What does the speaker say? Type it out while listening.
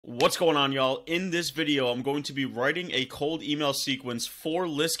What's going on, y'all? In this video, I'm going to be writing a cold email sequence for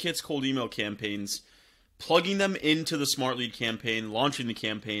ListKit's cold email campaigns, plugging them into the SmartLead campaign, launching the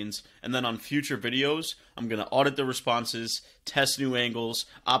campaigns, and then on future videos, I'm going to audit the responses, test new angles,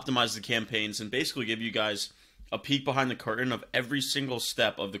 optimize the campaigns, and basically give you guys a peek behind the curtain of every single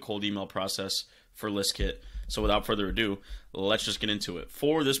step of the cold email process for ListKit. So without further ado, let's just get into it.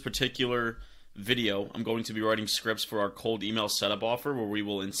 For this particular video, I'm going to be writing scripts for our cold email setup offer where we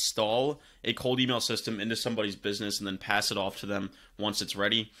will install a cold email system into somebody's business and then pass it off to them once it's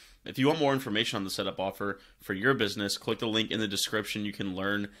ready. If you want more information on the setup offer for your business, click the link in the description. You can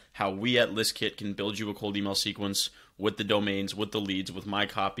learn how we at ListKit can build you a cold email sequence with the domains, with the leads, with my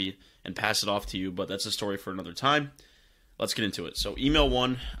copy, and pass it off to you, but that's a story for another time. Let's get into it. So email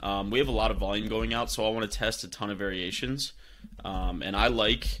one, we have a lot of volume going out, so I want to test a ton of variations, and I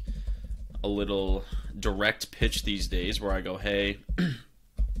like a little direct pitch these days where I go, hey,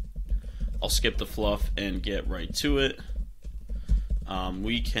 I'll skip the fluff and get right to it.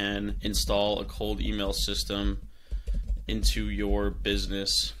 We can install a cold email system into your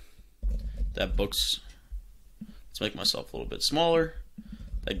business that books, let's make myself a little bit smaller,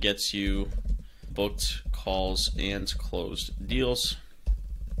 that gets you booked calls and closed deals.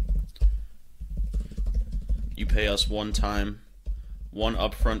 You pay us one time, one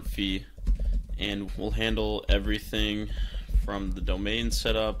upfront fee, and we'll handle everything from the domain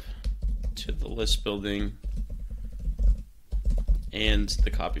setup to the list building and the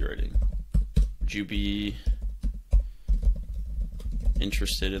copywriting. Would you be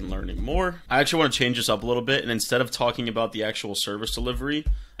interested in learning more? I actually want to change this up a little bit, and instead of talking about the actual service delivery,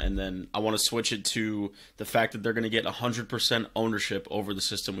 and then I want to switch it to the fact that they're going to get 100% ownership over the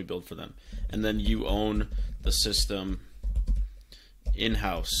system we build for them. And then you own the system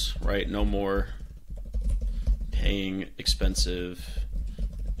in-house, right? No more paying expensive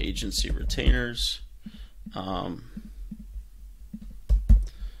agency retainers. Would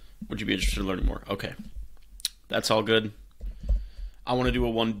you be interested in learning more? Okay, that's all good. I want to do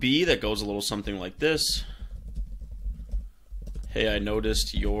a 1B that goes a little something like this. Hey, I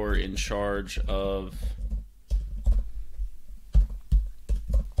noticed you're in charge of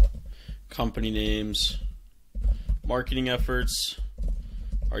company names, marketing efforts.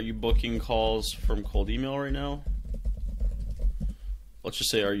 Are you booking calls from cold email right now? Let's just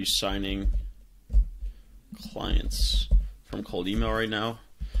say, are you signing clients from cold email right now?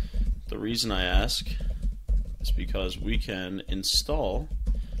 The reason I ask is because we can install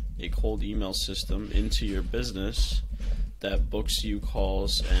a cold email system into your business that books you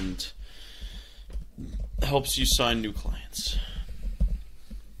calls and helps you sign new clients.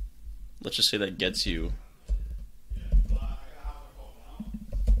 Let's just say that gets you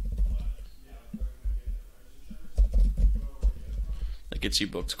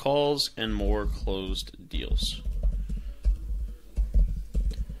booked calls and more closed deals.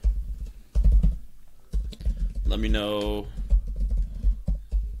 Let me know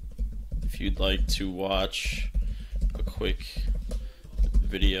if you'd like to watch a quick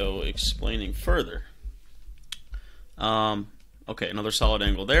video explaining further. Okay, another solid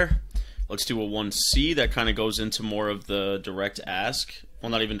angle there. Let's do a 1C that kind of goes into more of the direct ask. Well,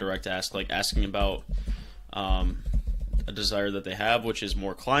 not even direct ask, like asking about a desire that they have, which is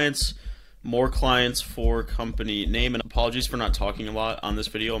more clients for company name. And apologies for not talking a lot on this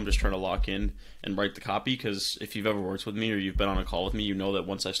video. I'm just trying to lock in and write the copy, because if you've ever worked with me or you've been on a call with me, you know that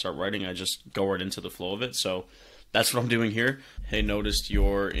once I start writing, I just go right into the flow of it. So that's what I'm doing here. Hey, noticed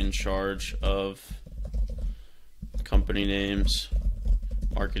you're in charge of company names,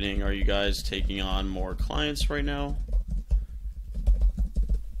 marketing. Are you guys taking on more clients right now?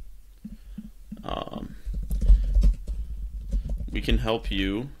 We can help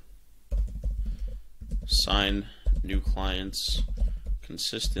you sign new clients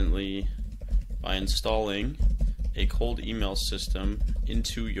consistently by installing a cold email system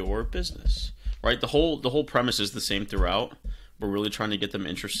into your business. Right? The whole premise is the same throughout. We're really trying to get them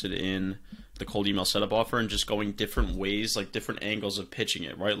interested in the cold email setup offer and just going different ways, like different angles of pitching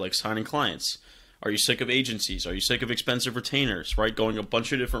it, right? Like signing clients. Are you sick of agencies? Are you sick of expensive retainers? Right? Going a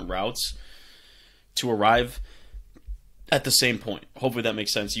bunch of different routes to arrive at the same point. Hopefully that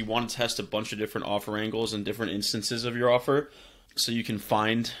makes sense. You want to test a bunch of different offer angles and different instances of your offer so you can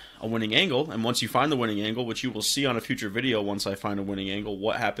find a winning angle. And once you find the winning angle, which you will see on a future video, once I find a winning angle,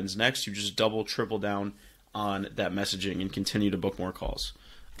 what happens next? You just double, triple down on that messaging and continue to book more calls.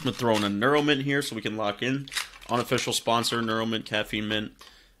 I'm going to throw in a NeuroMint here so we can lock in. Unofficial sponsor, NeuroMint Caffeine Mint.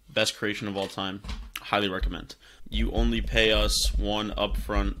 Best creation of all time. Highly recommend. You only pay us one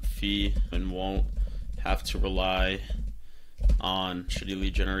upfront fee and won't have to rely on shitty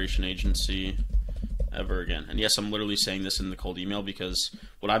lead generation agency ever again. And yes, I'm literally saying this in the cold email because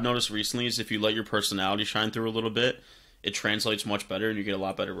what I've noticed recently is if you let your personality shine through a little bit, it translates much better and you get a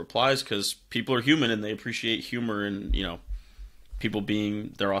lot better replies because people are human and they appreciate humor and, you know, people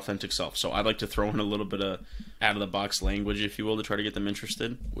being their authentic self. So I'd like to throw in a little bit of out-of-the-box language, if you will, to try to get them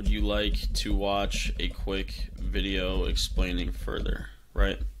interested. Would you like to watch a quick video explaining further,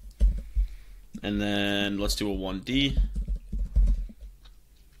 right? And then let's do a 1D.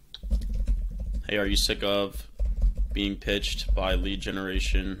 Hey, are you sick of being pitched by lead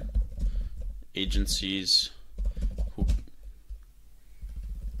generation agencies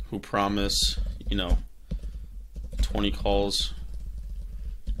who promise, you know, 20 calls,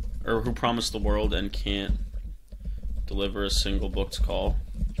 or who promise the world and can't deliver a single booked call?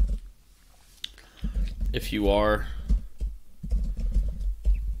 If you are,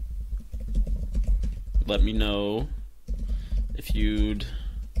 let me know. If you'd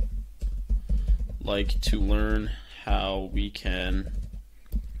like to learn how we can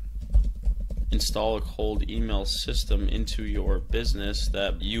install a cold email system into your business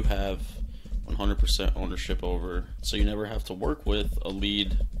that you have 100% ownership over, so you never have to work with a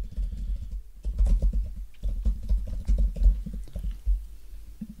lead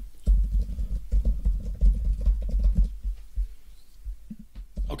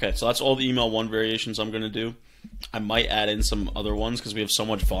Okay, so that's all the email 1 variations I'm going to do. I might add in some other ones because we have so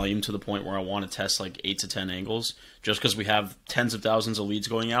much volume to the point where I want to test like 8 to 10 angles. Just because we have tens of thousands of leads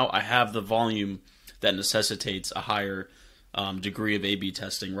going out, I have the volume that necessitates a higher degree of A/B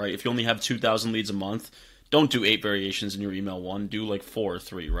testing, right? If you only have 2,000 leads a month, don't do 8 variations in your email 1. Do like 4 or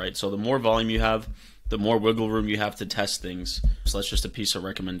 3, right? So the more volume you have, the more wiggle room you have to test things. So that's just a piece of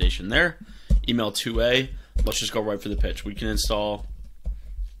recommendation there. Email 2A, let's just go right for the pitch. We can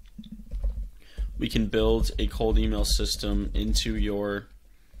build a cold email system into your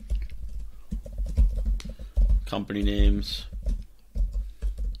company names,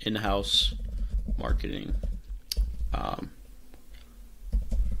 in-house marketing.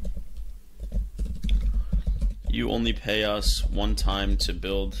 You only pay us one time to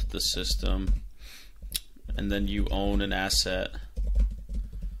build the system, and then you own an asset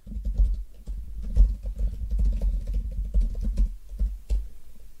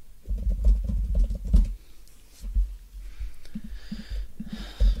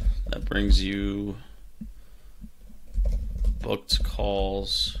that brings you booked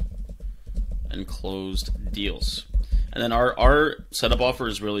calls and closed deals. And then our setup offer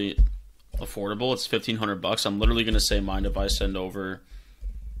is really affordable. It's $1,500. I'm literally going to say, mind if I send over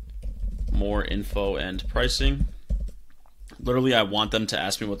more info and pricing? Literally, I want them to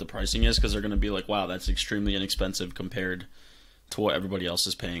ask me what the pricing is because they're going to be like, wow, that's extremely inexpensive compared to what everybody else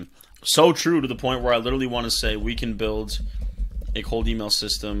is paying. So true to the point where I literally want to say we can build a cold email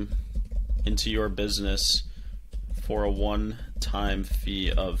system into your business for a one-time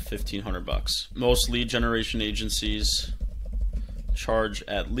fee of $1,500. Most lead generation agencies charge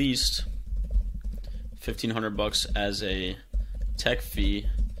at least $1,500 as a tech fee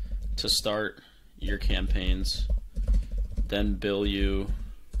to start your campaigns, then bill you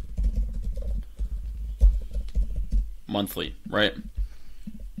monthly, right?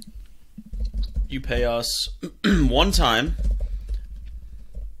 You pay us one time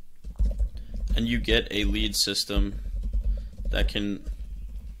and you get a lead system that'll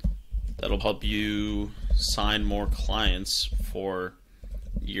help you sign more clients for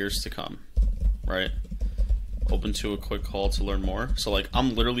years to come, right? Open to a quick call to learn more. So like,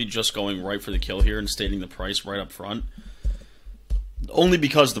 I'm literally just going right for the kill here and stating the price right up front, only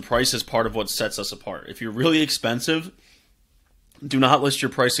because the price is part of what sets us apart. If you're really expensive, do not list your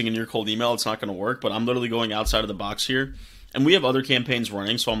pricing in your cold email. It's not going to work. But I'm literally going outside of the box here, and we have other campaigns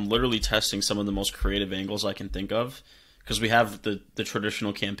running, so I'm literally testing some of the most creative angles I can think of. Because we have the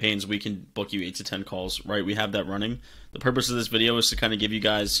traditional campaigns, we can book you 8 to 10 calls, right? We have that running. The purpose of this video is to kind of give you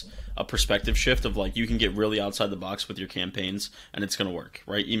guys a perspective shift of like, you can get really outside the box with your campaigns and it's going to work,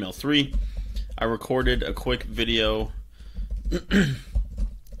 right? Email 3, I recorded a quick video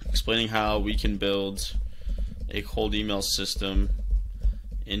explaining how we can build a cold email system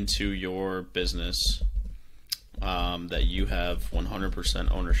into your business that you have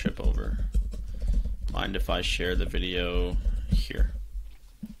 100% ownership over. Mind if I share the video here?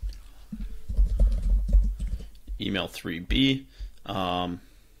 Email 3B.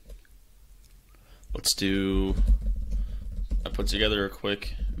 Let's do, I put together a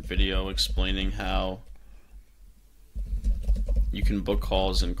quick video explaining how you can book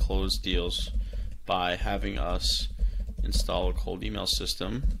calls and close deals by having us install a cold email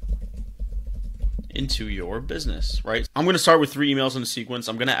system into your business, right? I'm going to start with 3 emails in a sequence.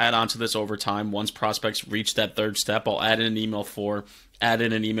 I'm going to add on to this over time. Once prospects reach that 3rd step, I'll add in an email 4, add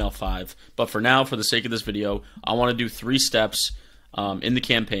in an email 5. But for now, for the sake of this video, I want to do 3 steps in the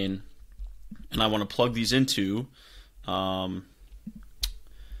campaign, and I want to plug these into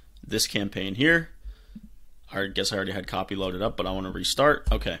this campaign here. I guess I already had copy loaded up, but I want to restart.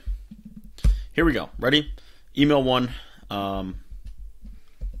 Okay, here we go. Ready? Email 1,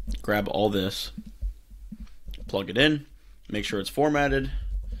 grab all this, plug it in, make sure it's formatted,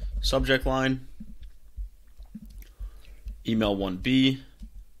 subject line, email 1B,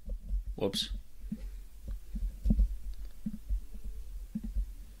 whoops,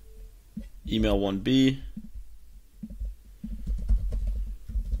 email 1B,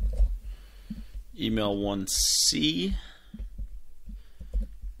 email 1C,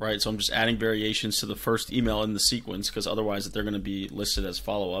 right? So I'm just adding variations to the first email in the sequence because otherwise they're going to be listed as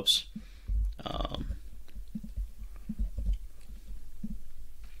follow-ups.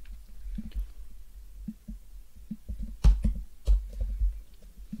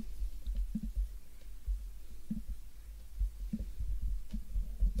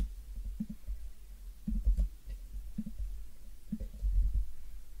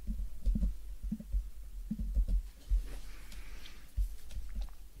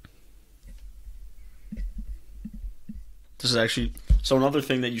 This is actually, so another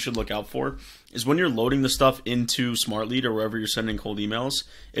thing that you should look out for is when you're loading the stuff into SmartLead or wherever you're sending cold emails,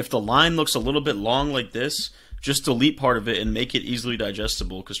 if the line looks a little bit long like this, just delete part of it and make it easily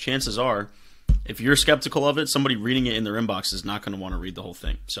digestible, because chances are, if you're skeptical of it, somebody reading it in their inbox is not going to want to read the whole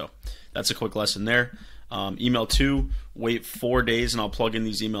thing. So that's a quick lesson there. Email 2, wait 4 days and I'll plug in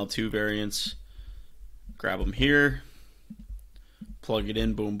these email 2 variants. Grab them here, plug it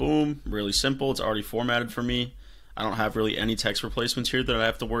in, boom, boom. Really simple. It's already formatted for me. I don't have really any text replacements here that I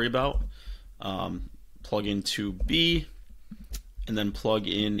have to worry about. Plug in 2B, and then plug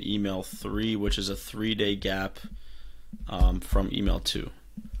in email 3, which is a 3-day gap from email 2.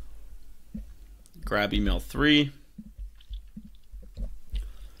 Grab email 3,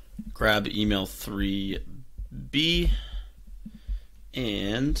 grab email 3B,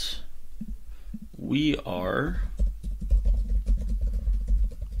 and we are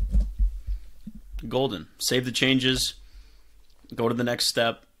golden. Save the changes, go to the next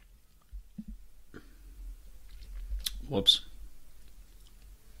step. Whoops.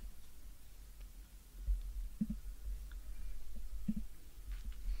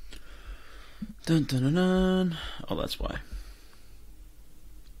 Dun, dun, dun, dun. Oh, that's why.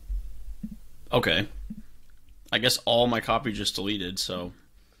 Okay. I guess all my copy just deleted, so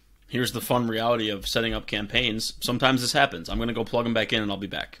here's the fun reality of setting up campaigns. Sometimes this happens. I'm going to go plug them back in and I'll be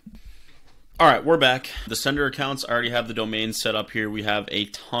back. Alright, we're back. The sender accounts, I already have the domains set up here. We have a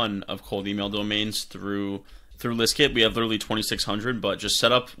ton of cold email domains through ListKit. We have literally 2,600, but just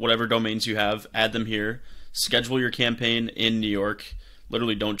set up whatever domains you have, add them here, schedule your campaign in New York.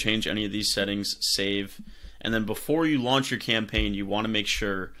 Literally don't change any of these settings, save. And then before you launch your campaign, you want to make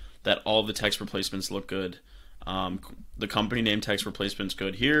sure that all the text replacements look good. The company name text replacement's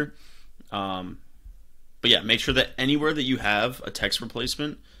good here. But yeah, make sure that anywhere that you have a text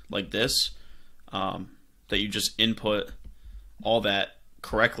replacement like this, that you just input all that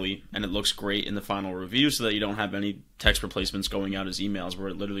correctly and it looks great in the final review, so that you don't have any text replacements going out as emails where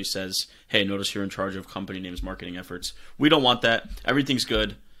it literally says, hey, notice you're in charge of company names marketing efforts. We don't want that. Everything's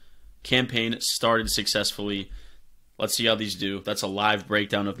good. Campaign started successfully. Let's see how these do. That's a live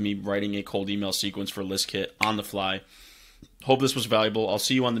breakdown of me writing a cold email sequence for ListKit on the fly. Hope this was valuable. I'll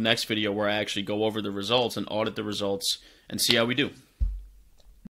see you on the next video where I actually go over the results and audit the results and see how we do.